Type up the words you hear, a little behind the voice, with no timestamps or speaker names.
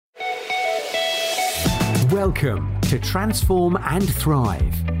Welcome to Transform and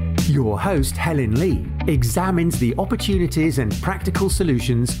Thrive. Your host, Helen Lee, examines the opportunities and practical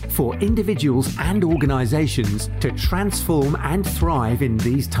solutions for individuals and organizations to transform and thrive in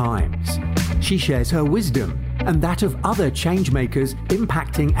these times. She shares her wisdom and that of other change makers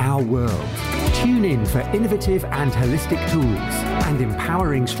impacting our world. Tune in for innovative and holistic tools and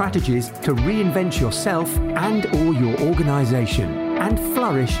empowering strategies to reinvent yourself and or your organization and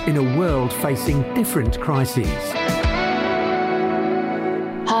flourish in a world facing different crises.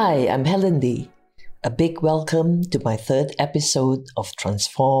 Hi, I'm Helen Lee. A big welcome to my third episode of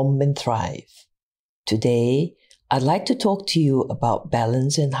Transform and Thrive. Today, I'd like to talk to you about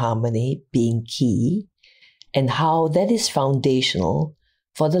balance and harmony being key and how that is foundational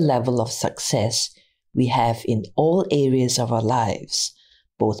for the level of success we have in all areas of our lives,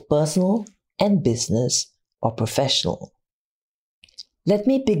 both personal and business or professional. Let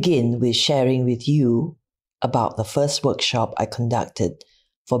me begin with sharing with you about the first workshop I conducted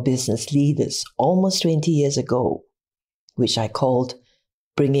for business leaders almost 20 years ago, which I called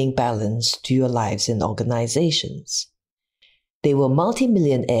Bringing Balance to Your Lives and Organizations. They were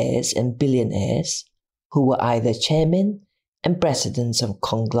multimillionaires and billionaires who were either chairmen and presidents of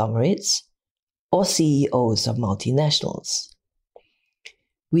conglomerates or CEOs of multinationals.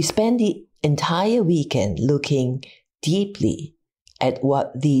 We spent the entire weekend looking deeply at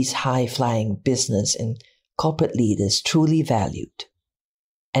what these high-flying business and corporate leaders truly valued,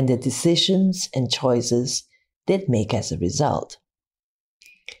 and the decisions and choices they'd make as a result.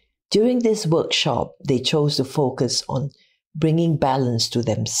 During this workshop, they chose to focus on bringing balance to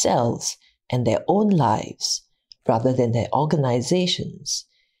themselves and their own lives rather than their organizations.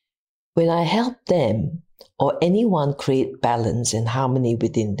 When I help them or anyone create balance and harmony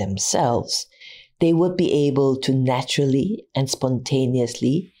within themselves, they would be able to naturally and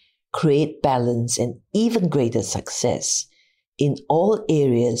spontaneously create balance and even greater success in all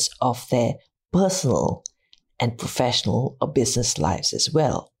areas of their personal and professional or business lives as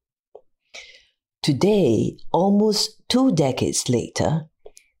well. Today, almost 2 decades later,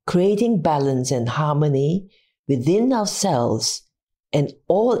 creating balance and harmony within ourselves and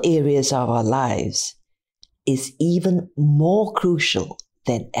all areas of our lives is even more crucial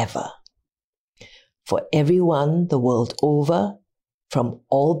than ever. For everyone the world over, from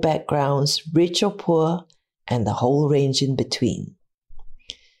all backgrounds, rich or poor, and the whole range in between.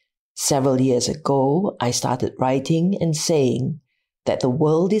 Several years ago, I started writing and saying that the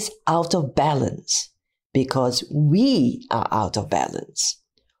world is out of balance because we are out of balance.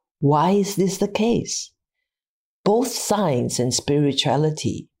 Why is this the case? Both science and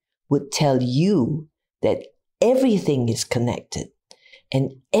spirituality would tell you that everything is connected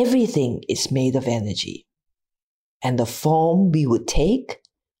and everything is made of energy. And the form we would take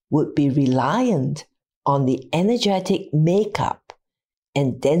would be reliant on the energetic makeup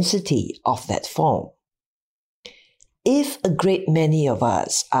and density of that form. If a great many of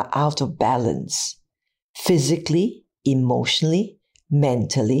us are out of balance, physically, emotionally,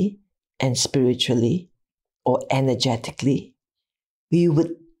 mentally, and spiritually, or energetically, we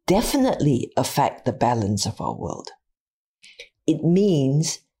would definitely affect the balance of our world. It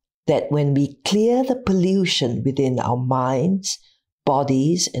means that when we clear the pollution within our minds,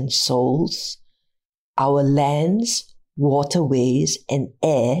 bodies, and souls, our lands, waterways, and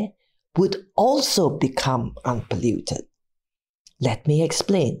air would also become unpolluted. Let me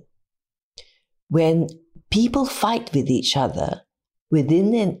explain. When people fight with each other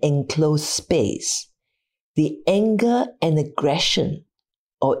within an enclosed space, the anger and aggression,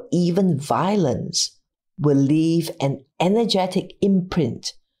 or even violence, will leave an energetic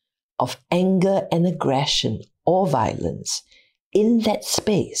imprint of anger and aggression or violence in that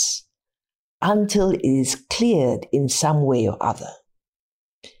space until it is cleared in some way or other.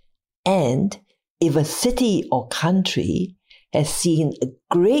 And if a city or country has seen a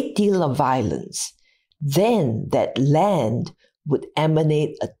great deal of violence, then that land would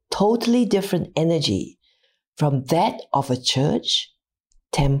emanate a totally different energy from that of a church,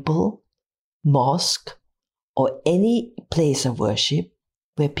 temple, mosque, or any place of worship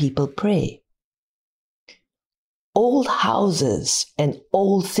where people pray. Old houses and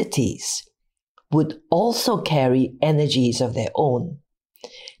old cities would also carry energies of their own,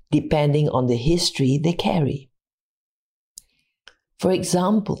 depending on the history they carry. For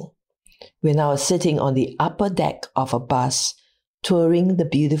example, when I was sitting on the upper deck of a bus touring the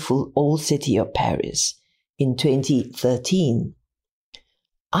beautiful old city of Paris in 2013,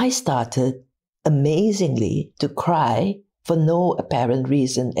 I started, amazingly, to cry for no apparent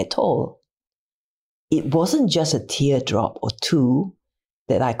reason at all. It wasn't just a teardrop or two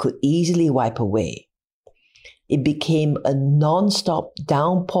that I could easily wipe away. it became a non-stop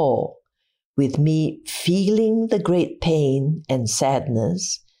downpour, with me feeling the great pain and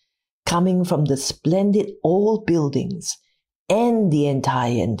sadness coming from the splendid old buildings and the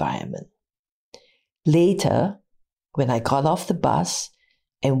entire environment. Later, when I got off the bus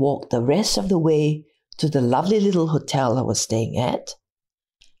and walked the rest of the way to the lovely little hotel I was staying at,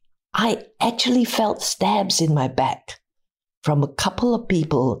 I actually felt stabs in my back from a couple of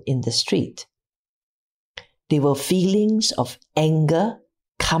people in the street. They were feelings of anger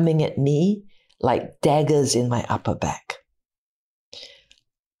coming at me like daggers in my upper back.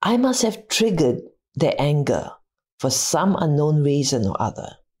 I must have triggered their anger for some unknown reason or other,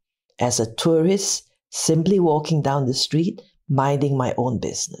 as a tourist simply walking down the street, minding my own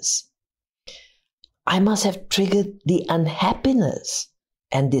business. I must have triggered the unhappiness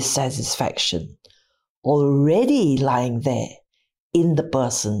and dissatisfaction already lying there in the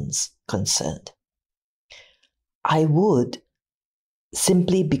persons concerned. I would,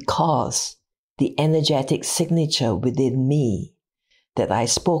 simply because the energetic signature within me that I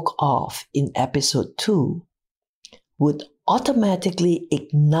spoke of in episode 2 would automatically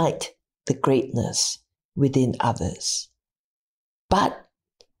ignite the greatness within others. But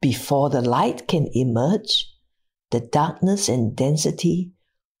before the light can emerge, the darkness and density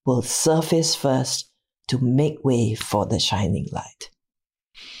will surface first to make way for the shining light.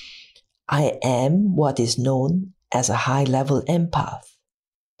 I am what is known as a high-level empath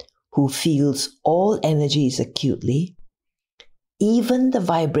who feels all energies acutely, even the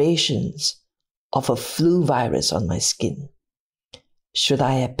vibrations of a flu virus on my skin, should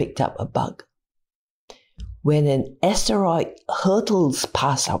I have picked up a bug. When an asteroid hurtles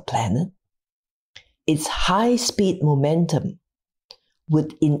past our planet, its high-speed momentum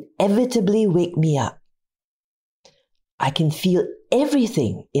would inevitably wake me up. I can feel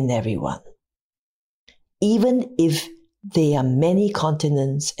everything in everyone, even if they are many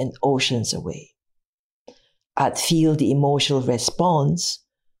continents and oceans away. I'd feel the emotional response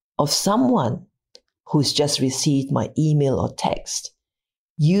of someone who's just received my email or text,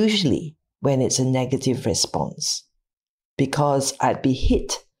 usually when it's a negative response, because I'd be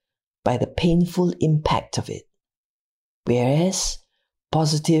hit by the painful impact of it. Whereas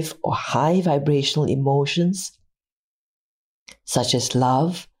positive or high vibrational emotions, such as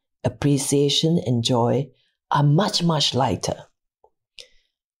love, appreciation, and joy, are much, much lighter.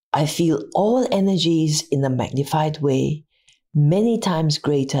 I feel all energies in a magnified way, many times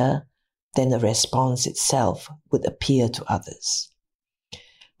greater than the response itself would appear to others.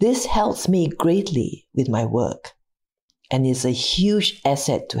 This helps me greatly with my work and is a huge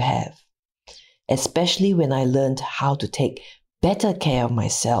asset to have, especially when I learned how to take better care of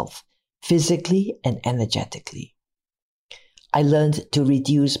myself physically and energetically. I learned to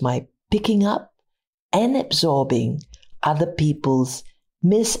reduce my picking up and absorbing other people's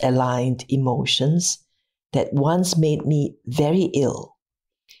misaligned emotions that once made me very ill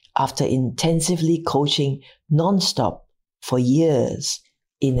after intensively coaching non-stop for years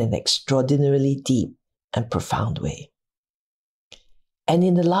in an extraordinarily deep and profound way. And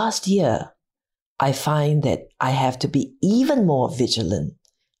in the last year, I find that I have to be even more vigilant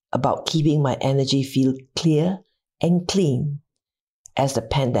about keeping my energy field clear and clean, as the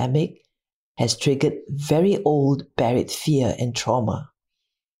pandemic has triggered very old buried fear and trauma,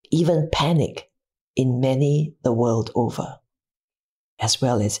 even panic in many the world over, as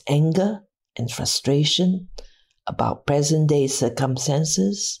well as anger and frustration about present-day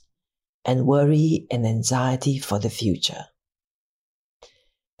circumstances and worry and anxiety for the future.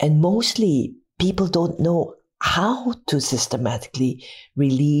 And mostly, people don't know how to systematically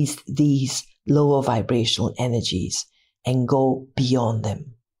release these lower vibrational energies and go beyond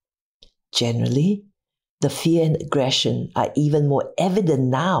them. Generally, the fear and aggression are even more evident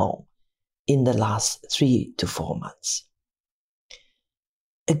now in the last 3 to 4 months.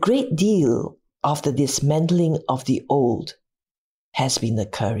 A great deal of the dismantling of the old has been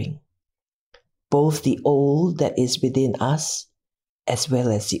occurring, both the old that is within us as well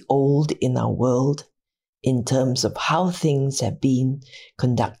as the old in our world in terms of how things have been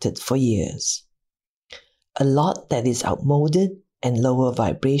conducted for years. A lot that is outmoded and lower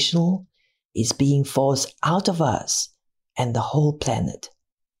vibrational is being forced out of us and the whole planet,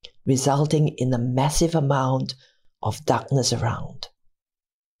 resulting in a massive amount of darkness around,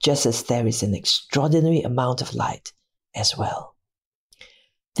 just as there is an extraordinary amount of light as well.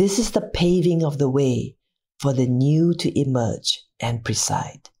 This is the paving of the way for the new to emerge and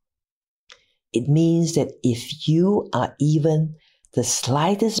preside. It means that if you are even the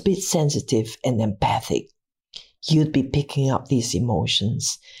slightest bit sensitive and empathic, you'd be picking up these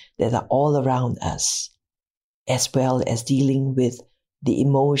emotions that are all around us. as well as dealing with the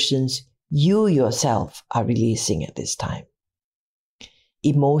emotions you yourself are releasing at this time.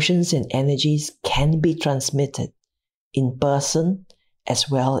 Emotions and energies can be transmitted in person as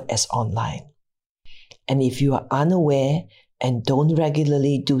well as online. And if you are unaware and don't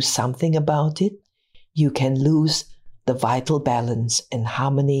regularly do something about it, you can lose the vital balance and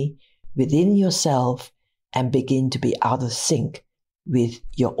harmony within yourself and begin to be out of sync with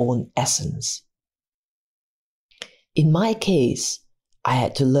your own essence. In my case, I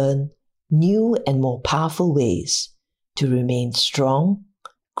had to learn new and more powerful ways to remain strong,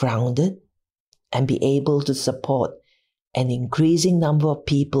 grounded, and be able to support an increasing number of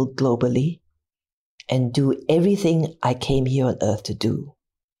people globally and do everything I came here on earth to do,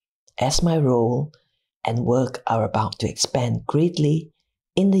 as my role and work are about to expand greatly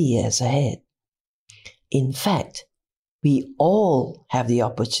in the years ahead. In fact, we all have the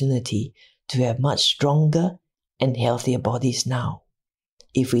opportunity to have much stronger and healthier bodies now,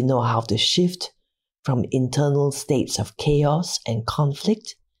 if we know how to shift from internal states of chaos and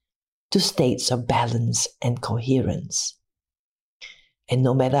conflict to states of balance and coherence. And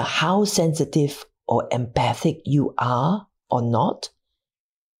no matter how sensitive or empathic you are or not,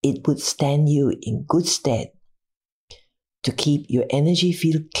 it would stand you in good stead to keep your energy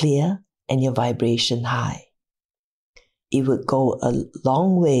field clear and your vibration high. It would go a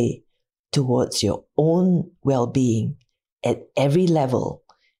long way towards your own well-being at every level,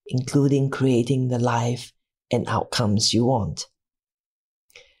 including creating the life and outcomes you want.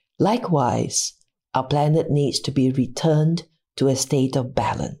 Likewise, our planet needs to be returned to a state of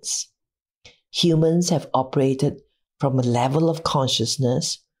balance. Humans have operated from a level of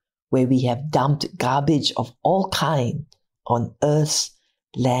consciousness where we have dumped garbage of all kinds on Earth's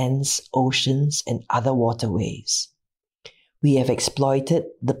lands, oceans, and other waterways. We have exploited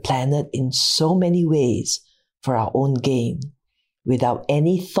the planet in so many ways for our own gain, without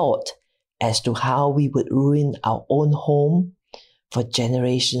any thought as to how we would ruin our own home for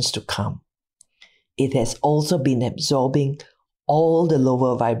generations to come. It has also been absorbing all the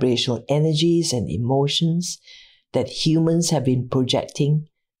lower vibrational energies and emotions that humans have been projecting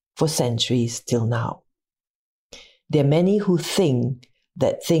for centuries till now. There are many who think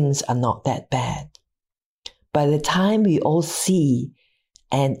that things are not that bad. By the time we all see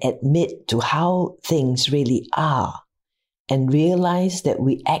and admit to how things really are and realize that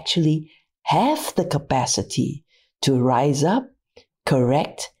we actually have the capacity to rise up,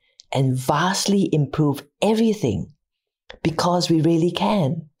 correct, and vastly improve everything because we really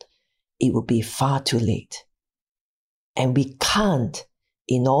can, it will be far too late. And we can't,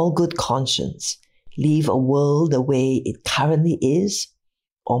 in all good conscience, leave a world the way it currently is,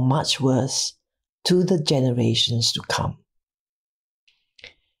 or much worse, to the generations to come.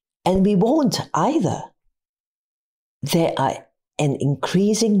 And we won't either. There are an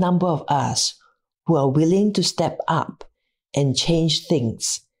increasing number of us who are willing to step up and change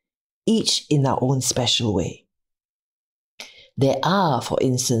things, each in our own special way. There are, for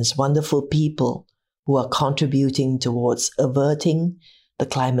instance, wonderful people who are contributing towards averting the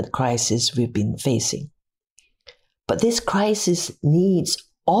climate crisis we've been facing. But this crisis needs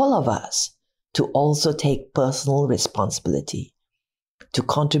all of us to also take personal responsibility, to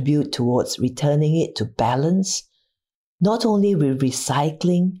contribute towards returning it to balance, not only with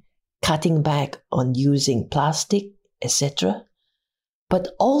recycling, cutting back on using plastic, etc., but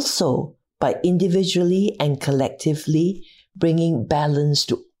also by individually and collectively bringing balance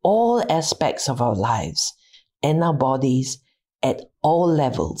to all aspects of our lives and our bodies at all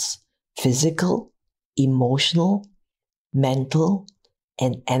levels: physical, emotional, mental,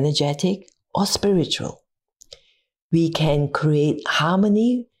 and energetic or spiritual. We can create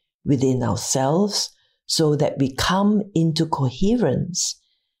harmony within ourselves so that we come into coherence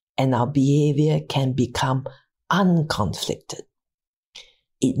and our behavior can become unconflicted.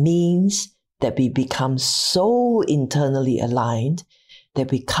 It means that we become so internally aligned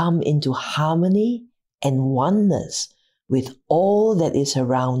that we come into harmony and oneness with all that is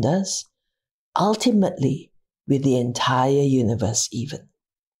around us, ultimately with the entire universe even.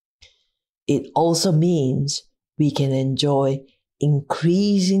 It also means we can enjoy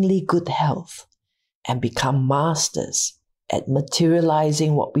increasingly good health and become masters at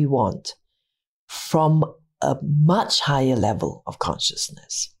materializing what we want from a much higher level of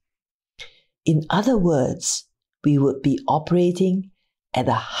consciousness. In other words, we would be operating at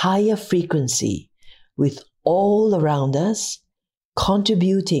a higher frequency with all around us,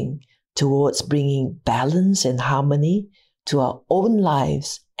 contributing towards bringing balance and harmony to our own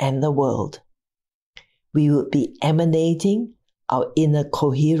lives and the world. We would be emanating our inner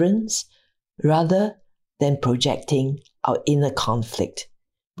coherence rather than projecting our inner conflict,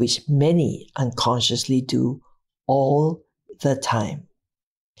 which many unconsciously do all the time.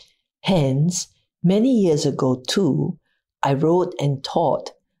 Hence, many years ago too, I wrote and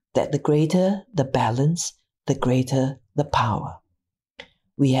taught that the greater the balance, the greater the power.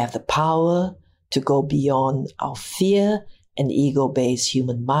 We have the power to go beyond our fear and ego-based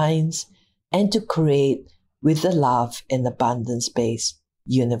human minds and to create with the love and abundance-based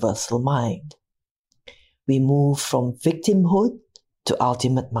universal mind. We move from victimhood to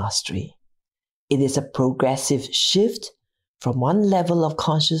ultimate mastery. It is a progressive shift from one level of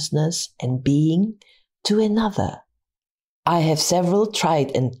consciousness and being to another. I have several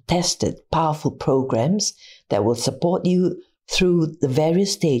tried and tested powerful programs that will support you through the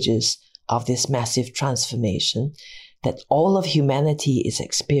various stages of this massive transformation that all of humanity is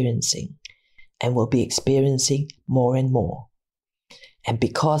experiencing and will be experiencing more and more. And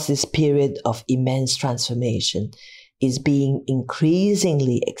because this period of immense transformation is being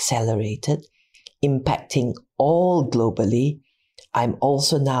increasingly accelerated, impacting all globally, I'm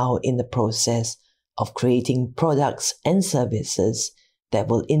also now in the process of creating products and services that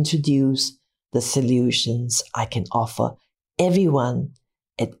will introduce the solutions I can offer everyone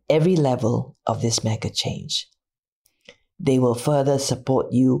at every level of this mega change. They will further support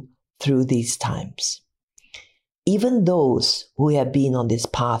you through these times. Even those who have been on this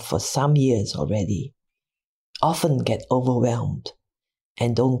path for some years already often get overwhelmed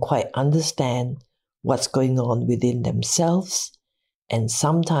and don't quite understand what's going on within themselves and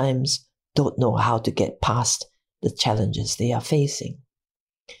sometimes don't know how to get past the challenges they are facing.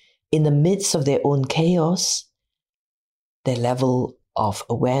 In the midst of their own chaos, their level of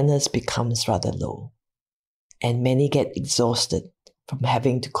awareness becomes rather low, and many get exhausted from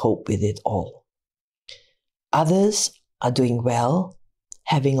having to cope with it all. Others are doing well,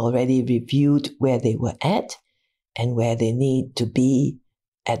 having already reviewed where they were at and where they need to be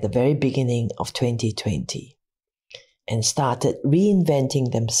at the very beginning of 2020, and started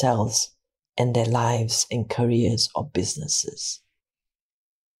reinventing themselves and their lives and careers or businesses.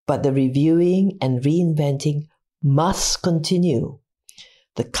 But the reviewing and reinventing must continue.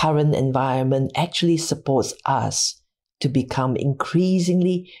 The current environment actually supports us to become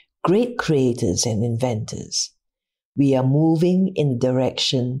increasingly great creators and inventors. We are moving in the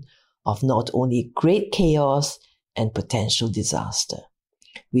direction of not only great chaos and potential disaster,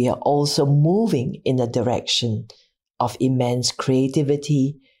 we are also moving in the direction of immense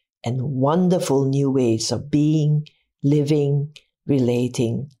creativity and wonderful new ways of being, living,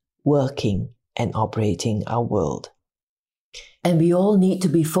 relating, working, and operating our world. And we all need to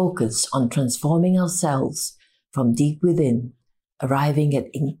be focused on transforming ourselves from deep within, arriving at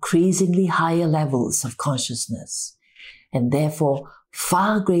increasingly higher levels of consciousness, and therefore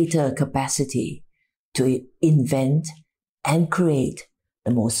far greater capacity to invent and create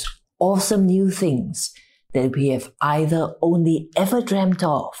the most awesome new things that we have either only ever dreamt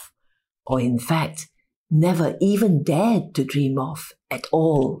of, or in fact, never even dared to dream of at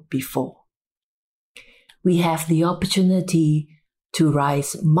all before. We have the opportunity to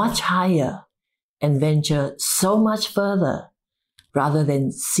rise much higher and venture so much further, rather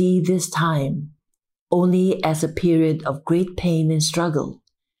than see this time only as a period of great pain and struggle,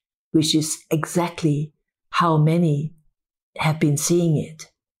 which is exactly how many have been seeing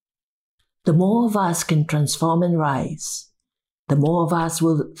it. The more of us can transform and rise, the more of us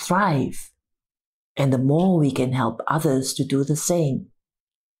will thrive, and the more we can help others to do the same,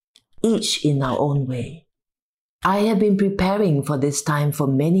 each in our own way. I have been preparing for this time for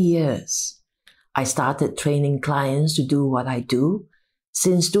many years. I started training clients to do what I do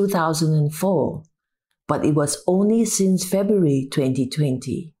since 2004, but it was only since February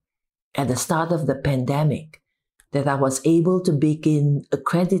 2020, at the start of the pandemic, that I was able to begin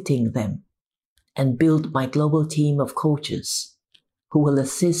accrediting them and build my global team of coaches who will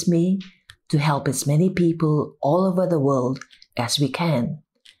assist me to help as many people all over the world as we can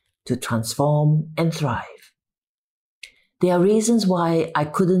to transform and thrive. There are reasons why I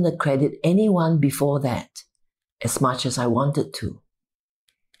couldn't accredit anyone before that, as much as I wanted to.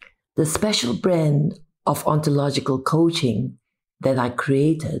 The special brand of ontological coaching that I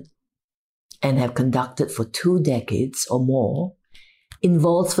created and have conducted for 2 decades or more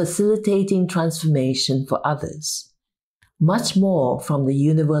involves facilitating transformation for others, much more from the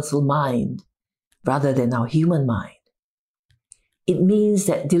universal mind rather than our human mind. It means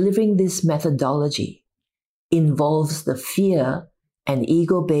that delivering this methodology involves the fear and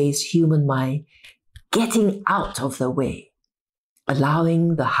ego-based human mind getting out of the way,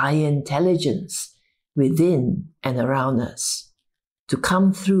 allowing the higher intelligence within and around us to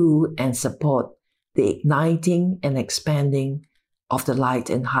come through and support the igniting and expanding of the light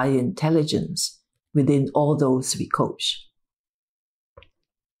and higher intelligence within all those we coach.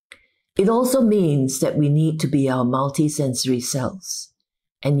 It also means that we need to be our multisensory selves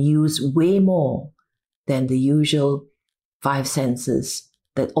and use way more than the usual 5 senses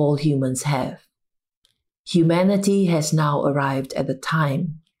that all humans have. Humanity has now arrived at a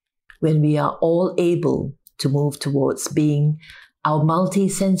time when we are all able to move towards being our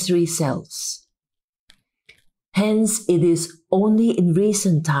multisensory selves. Hence, it is only in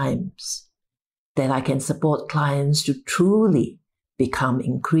recent times that I can support clients to truly become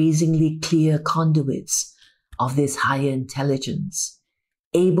increasingly clear conduits of this higher intelligence,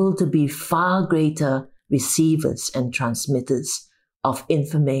 able to be far greater receivers and transmitters of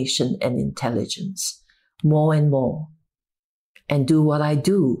information and intelligence, more and more, and do what I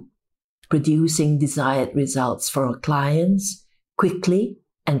do, producing desired results for our clients quickly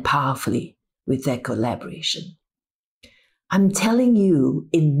and powerfully with their collaboration. I'm telling you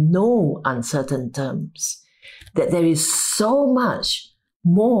in no uncertain terms that there is so much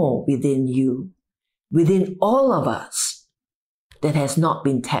more within you, within all of us, that has not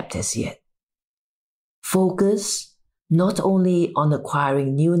been tapped as yet. Focus not only on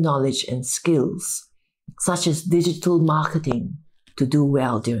acquiring new knowledge and skills, such as digital marketing, to do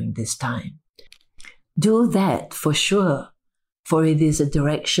well during this time. Do that for sure, for it is a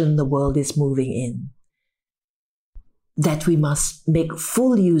direction the world is moving in, that we must make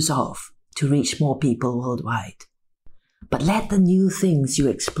full use of to reach more people worldwide. But let the new things you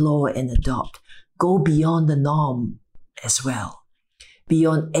explore and adopt go beyond the norm as well,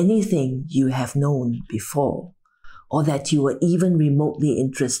 beyond anything you have known before, or that you were even remotely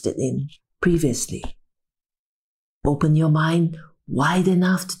interested in previously. Open your mind wide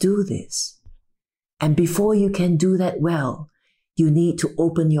enough to do this. And before you can do that well, you need to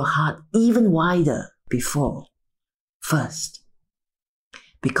open your heart even wider before, first.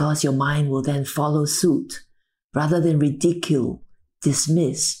 Because your mind will then follow suit, rather than ridicule,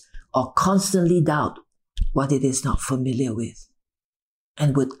 dismiss, or constantly doubt what it is not familiar with,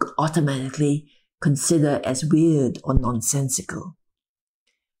 and would automatically consider as weird or nonsensical.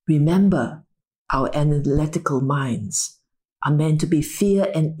 Remember, our analytical minds are meant to be fear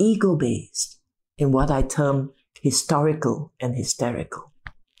and ego-based in what I term historical and hysterical.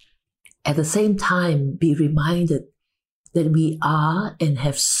 At the same time, be reminded that we are and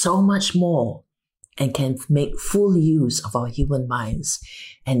have so much more and can make full use of our human minds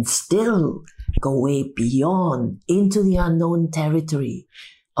and still go way beyond into the unknown territory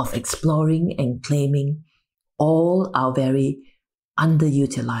of exploring and claiming all our very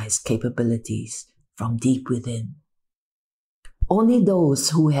underutilized capabilities from deep within. Only those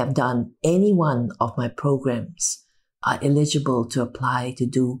who have done any one of my programs are eligible to apply to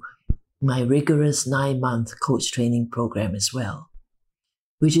do my rigorous 9-month coach training program as well,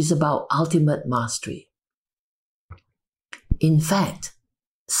 which is about ultimate mastery. In fact,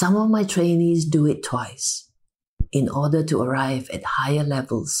 some of my trainees do it twice in order to arrive at higher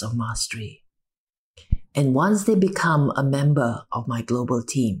levels of mastery. And once they become a member of my global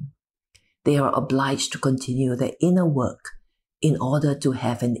team, they are obliged to continue their inner work in order to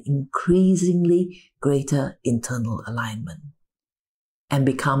have an increasingly greater internal alignment and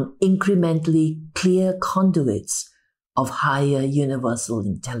become incrementally clear conduits of higher universal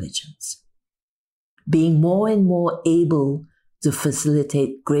intelligence, being more and more able to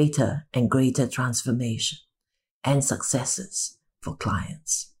facilitate greater and greater transformation and successes for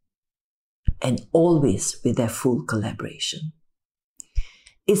clients, and always with their full collaboration.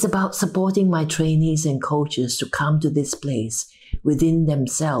 It's about supporting my trainees and coaches to come to this place within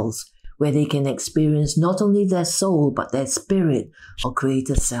themselves where they can experience not only their soul but their spirit or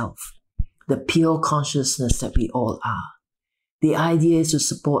greater self, the pure consciousness that we all are. The idea is to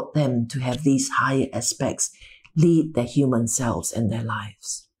support them to have these higher aspects lead their human selves and their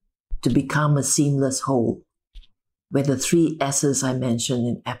lives, to become a seamless whole, where the 3 S's I mentioned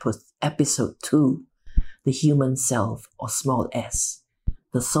in episode 2, the human self or small s,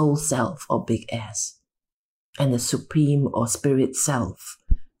 the soul self or big S, and the supreme or spirit self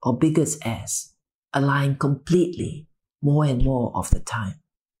or biggest S, align completely more and more of the time.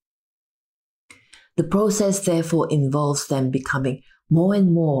 The process therefore involves them becoming more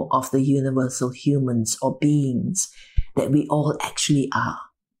and more of the universal humans or beings that we all actually are,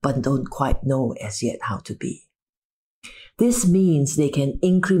 but don't quite know as yet how to be. This means they can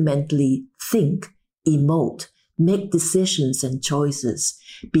incrementally think, emote, make decisions and choices,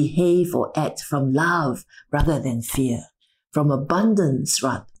 behave or act from love rather than fear, from abundance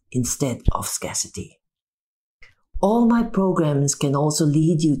instead of scarcity. All my programs can also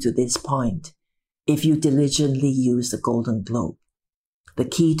lead you to this point, if you diligently use the Golden Globe, the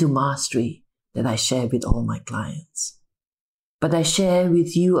key to mastery that I share with all my clients. But I share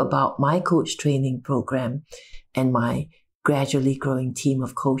with you about my coach training program and my gradually growing team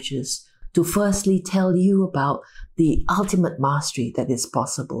of coaches to firstly tell you about the ultimate mastery that is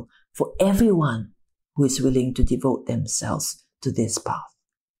possible for everyone who is willing to devote themselves to this path.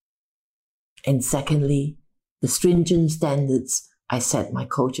 And secondly, the stringent standards I set my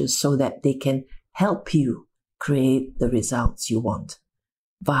coaches so that they can help you create the results you want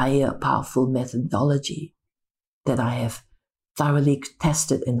via a powerful methodology that I have thoroughly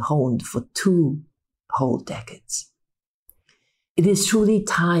tested and honed for 2 whole decades. It is truly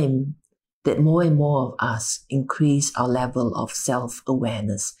time that more and more of us increase our level of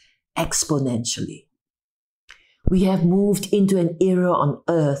self-awareness exponentially. We have moved into an era on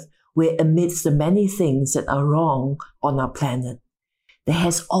Earth where, amidst the many things that are wrong on our planet, there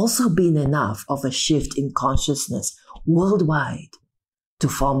has also been enough of a shift in consciousness worldwide to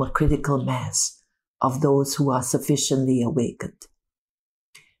form a critical mass of those who are sufficiently awakened.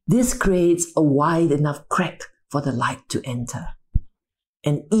 This creates a wide enough crack for the light to enter,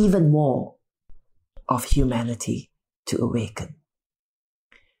 and even more of humanity to awaken.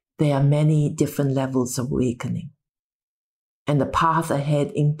 There are many different levels of awakening, and the path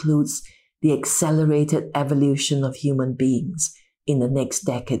ahead includes the accelerated evolution of human beings in the next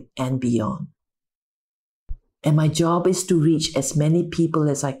decade and beyond. And my job is to reach as many people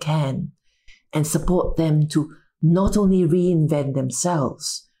as I can and support them to not only reinvent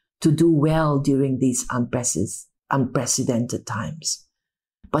themselves, to do well during these unprecedented times,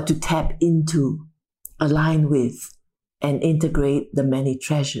 but to tap into, align with, and integrate the many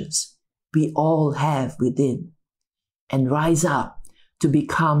treasures we all have within, and rise up to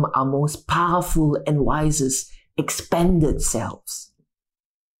become our most powerful and wisest expanded selves.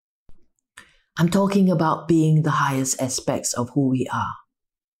 I'm talking about being the highest aspects of who we are,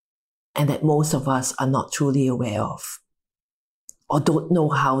 and that most of us are not truly aware of, or don't know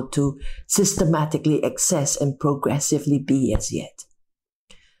how to systematically access and progressively be as yet.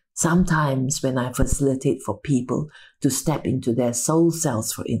 Sometimes when I facilitate for people to step into their soul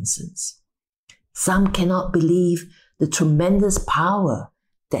selves, for instance, some cannot believe the tremendous power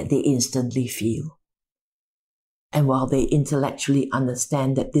that they instantly feel. And while they intellectually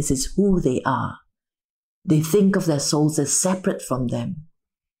understand that this is who they are, they think of their souls as separate from them,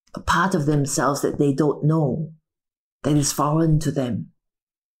 a part of themselves that they don't know, that is foreign to them,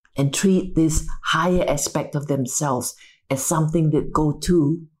 and treat this higher aspect of themselves as something that go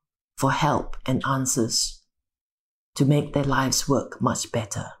to for help and answers to make their lives work much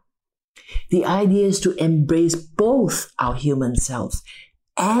better. The idea is to embrace both our human selves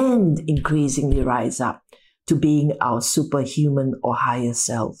and increasingly rise up to being our superhuman or higher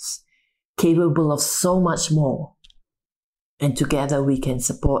selves, capable of so much more. And together we can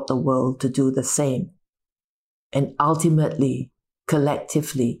support the world to do the same, and ultimately,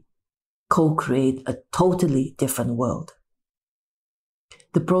 collectively, co-create a totally different world.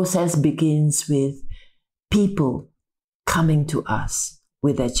 The process begins with people coming to us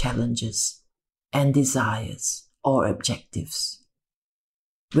with their challenges and desires or objectives.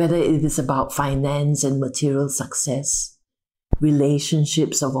 Whether it is about finance and material success,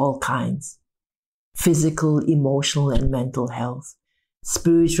 relationships of all kinds, physical, emotional, and mental health,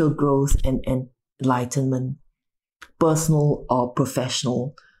 spiritual growth and enlightenment, personal or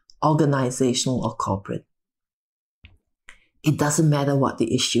professional, organizational or corporate. It doesn't matter what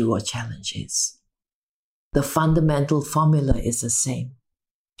the issue or challenge is. The fundamental formula is the same.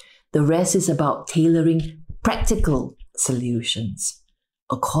 The rest is about tailoring practical solutions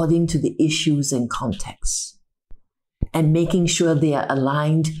according to the issues and contexts, and making sure they are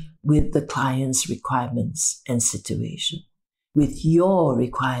aligned with the client's requirements and situation, with your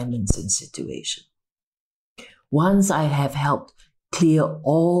requirements and situation. Once I have helped clear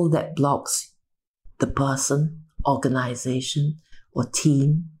all that blocks the person, organization, or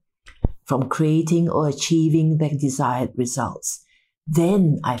team from creating or achieving their desired results,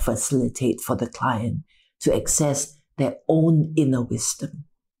 then I facilitate for the client to access their own inner wisdom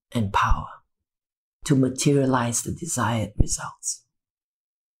and power to materialize the desired results.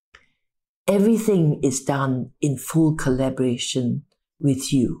 Everything is done in full collaboration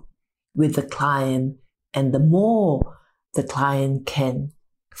with you, with the client, and the more the client can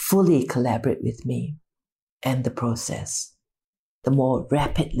fully collaborate with me and the process, the more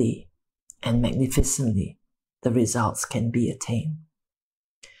rapidly and magnificently the results can be attained.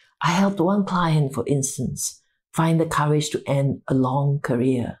 I helped one client, for instance, find the courage to end a long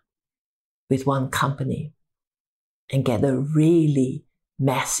career with one company and get a really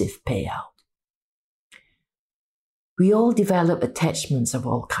massive payout We all develop attachments of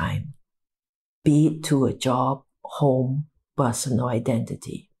all kinds, be it to a job, home, person, or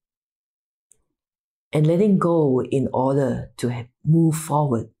identity. And letting go in order to move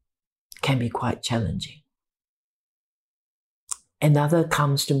forward can be quite challenging. Another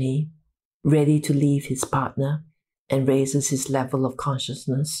comes to me, ready to leave his partner, and raises his level of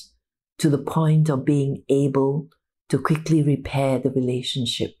consciousness to the point of being able to quickly repair the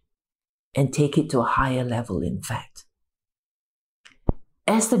relationship and take it to a higher level, in fact.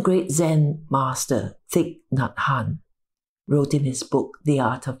 As the great Zen master Thich Nhat Hanh wrote in his book, The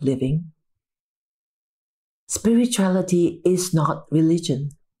Art of Living, spirituality is not religion.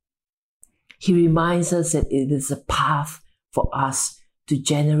 He reminds us that it is a path for us to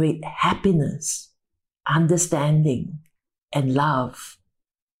generate happiness, understanding, and love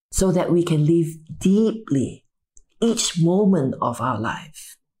so that we can live deeply each moment of our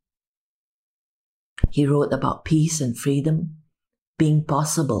life. He wrote about peace and freedom being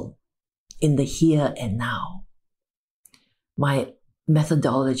possible in the here and now. My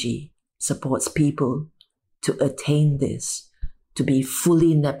methodology supports people to attain this, to be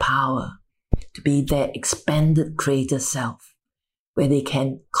fully in their power, to be their expanded creator self, where they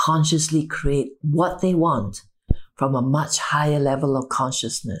can consciously create what they want from a much higher level of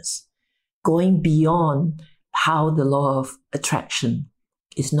consciousness, going beyond how the law of attraction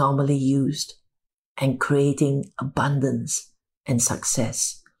is normally used, and creating abundance and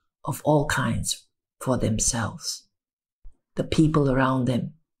success of all kinds for themselves, the people around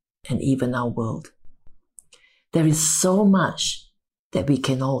them, and even our world. There is so much that we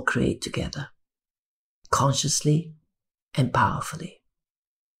can all create together, consciously and powerfully.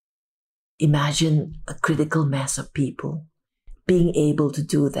 Imagine a critical mass of people being able to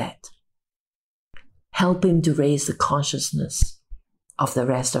do that, helping to raise the consciousness of the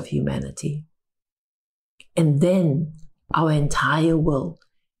rest of humanity. And then our entire world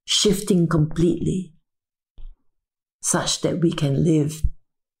shifting completely such that we can live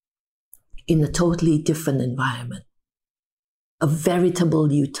in a totally different environment, a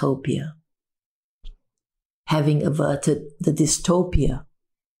veritable utopia. Having averted the dystopia,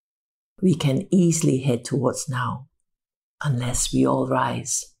 we can easily head towards now, unless we all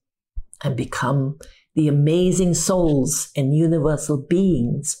rise and become the amazing souls and universal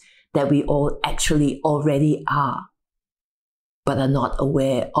beings that we all actually already are, but are not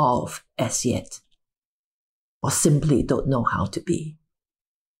aware of as yet, or simply don't know how to be.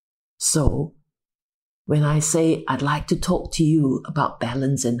 So, when I say I'd like to talk to you about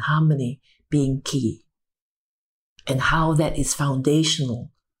balance and harmony being key, and how that is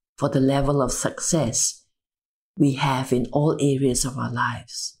foundational for the level of success we have in all areas of our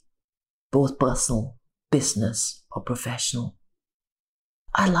lives, both personal, business, or professional,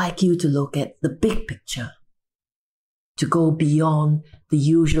 I'd like you to look at the big picture, to go beyond the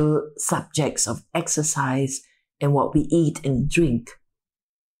usual subjects of exercise and what we eat and drink,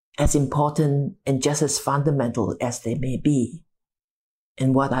 as important and just as fundamental as they may be,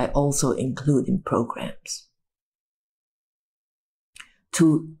 and what I also include in programs.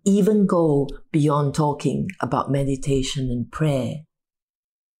 To even go beyond talking about meditation and prayer,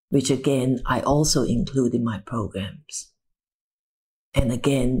 which again I also include in my programs, and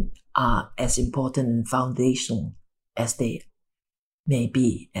again are as important and foundational as they may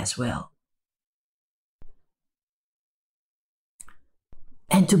be as well.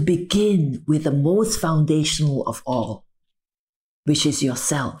 And to begin with the most foundational of all, which is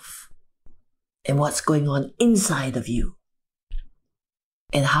yourself and what's going on inside of you,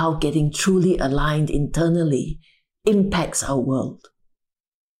 and how getting truly aligned internally impacts our world.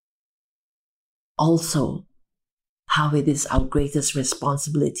 Also, how it is our greatest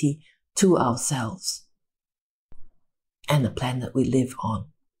responsibility to ourselves and the planet we live on,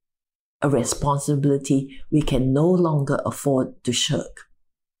 a responsibility we can no longer afford to shirk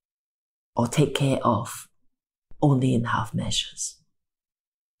or take care of only in half measures.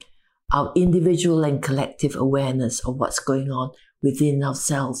 Our individual and collective awareness of what's going on within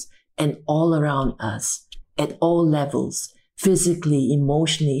ourselves and all around us at all levels, physically,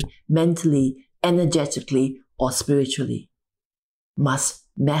 emotionally, mentally, energetically, or spiritually, must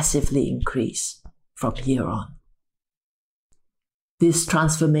massively increase from here on. This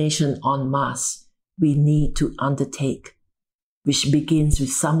transformation en masse we need to undertake, which begins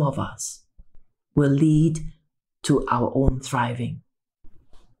with some of us, will lead to our own thriving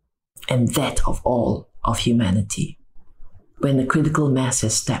and that of all of humanity when the critical mass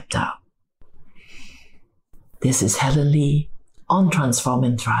has stepped out. This is Helen Lee on Transform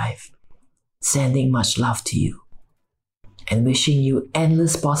and Thrive, sending much love to you and wishing you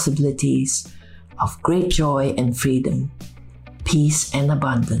endless possibilities of great joy and freedom, peace and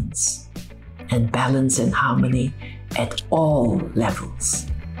abundance, and balance and harmony at all levels.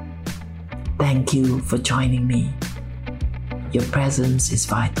 Thank you for joining me. Your presence is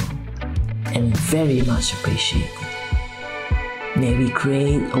vital and very much appreciated. May we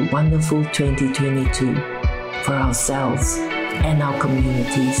create a wonderful 2022 for ourselves and our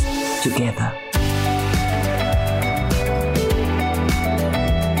communities together.